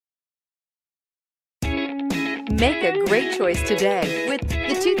Make a great choice today with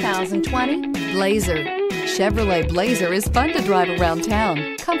the 2020 Blazer. Chevrolet Blazer is fun to drive around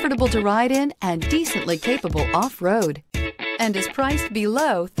town, comfortable to ride in, and decently capable off-road, and is priced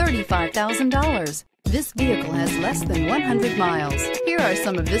below $35,000. This vehicle has less than 100 miles. Here are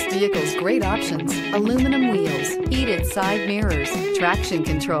some of this vehicle's great options: aluminum wheels, heated side mirrors, traction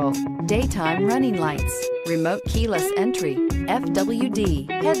control, daytime running lights, remote keyless entry, FWD,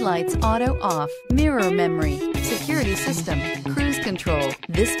 headlights auto off, mirror memory, security system, cruise control.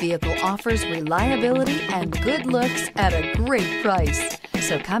 This vehicle offers reliability and good looks at a great price.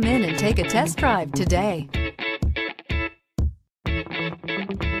 So come in and take a test drive today.